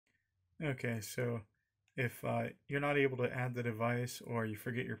Okay, so if you're not able to add the device or you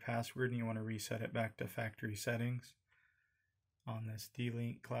forget your password and you want to reset it back to factory settings on this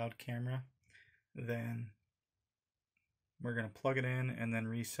Dlink cloud camera, then we're going to plug it in and then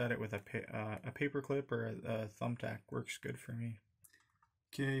reset it with a paper clip or a thumbtack. Works good for me.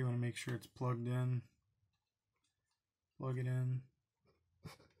 Okay, you want to make sure it's plugged in. Plug it in.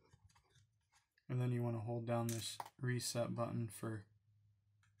 And then you want to hold down this reset button for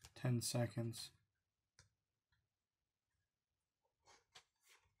 10 seconds.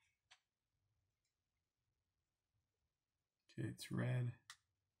 Okay, it's red.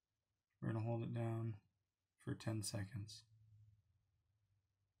 We're going to hold it down for 10 seconds.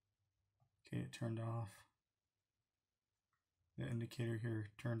 Okay, it turned off. The indicator here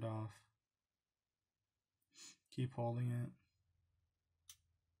turned off. Keep holding it.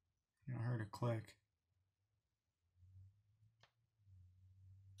 You know, I heard a click.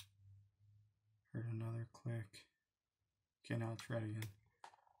 Heard another click. Okay, now it's red again.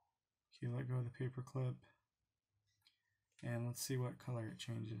 Okay, let go of the paper clip. And let's see what color it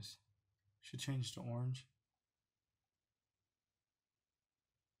changes. Should change to orange.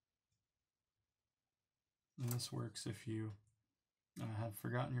 And this works if you have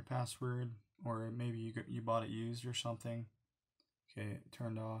forgotten your password, or maybe you bought it used or something. Okay, it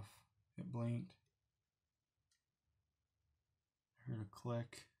turned off. It blinked. I heard a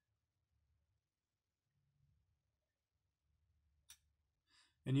click.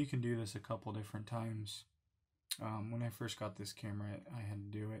 And you can do this a couple different times. When I first got this camera, I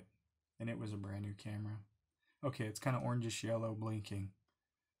had to do it, and it was a brand new camera. Okay, it's kind of orangish yellow blinking.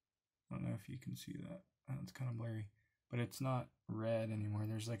 I don't know if you can see that. It's kind of blurry, but it's not red anymore.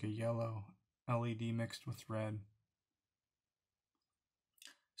 There's like a yellow LED mixed with red.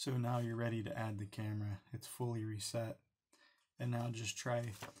 So now you're ready to add the camera. It's fully reset. And now just try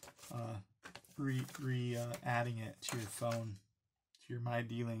adding it to your phone, to your My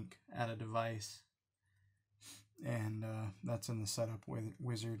Dlink, add a device. And that's in the setup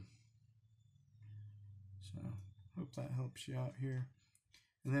wizard. So hope that helps you out here.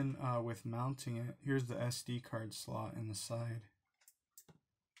 And then with mounting it, here's the SD card slot in the side.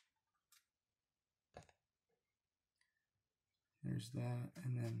 There's that,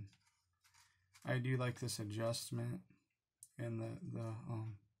 and then I do like this adjustment and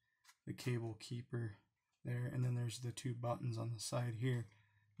the cable keeper there, and then there's the two buttons on the side here.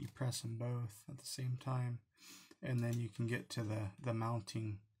 You press them both at the same time, and then you can get to the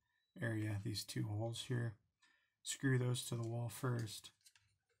mounting area, these two holes here. Screw those to the wall first.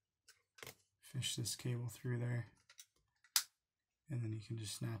 Fish this cable through there, and then you can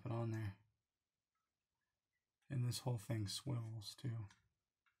just snap it on there. And this whole thing swivels too.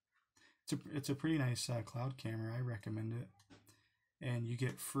 It's a pretty nice cloud camera. I recommend it. And you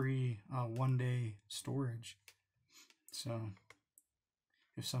get free 1-day storage. So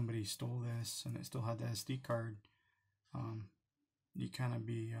if somebody stole this and it still had the SD card, you kind of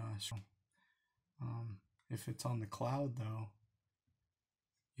be if it's on the cloud though,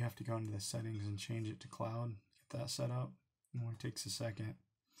 you have to go into the settings and change it to cloud, get that set up. It only takes a second.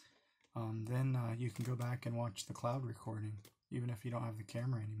 Then you can go back and watch the cloud recording, even if you don't have the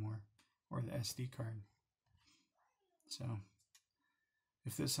camera anymore, or the SD card. So,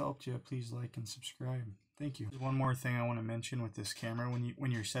 if this helped you, please like and subscribe. Thank you. One more thing I want to mention with this camera,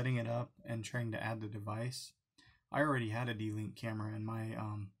 when you're setting it up and trying to add the device, I already had a Dlink camera in my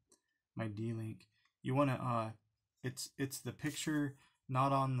my Dlink. You want to it's the picture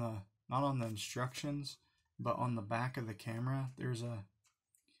not on the instructions, but on the back of the camera. There's a,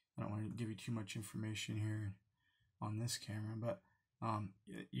 I don't want to give you too much information here on this camera, but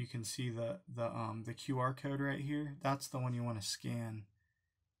you can see the QR code right here. That's the one you want to scan,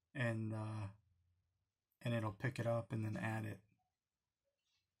 and it'll pick it up and then add it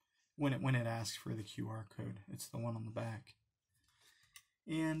when it asks for the QR code. It's the one on the back.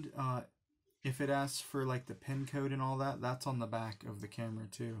 And if it asks for like the pin code and all that, that's on the back of the camera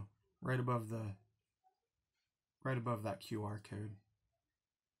too, right above that QR code.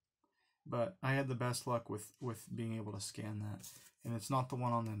 But I had the best luck with being able to scan that. And it's not the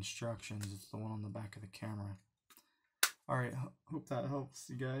one on the instructions, it's the one on the back of the camera. Alright, hope that helps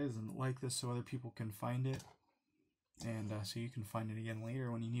you guys, and like this so other people can find it. And so you can find it again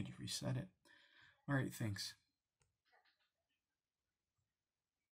later when you need to reset it. Alright, thanks.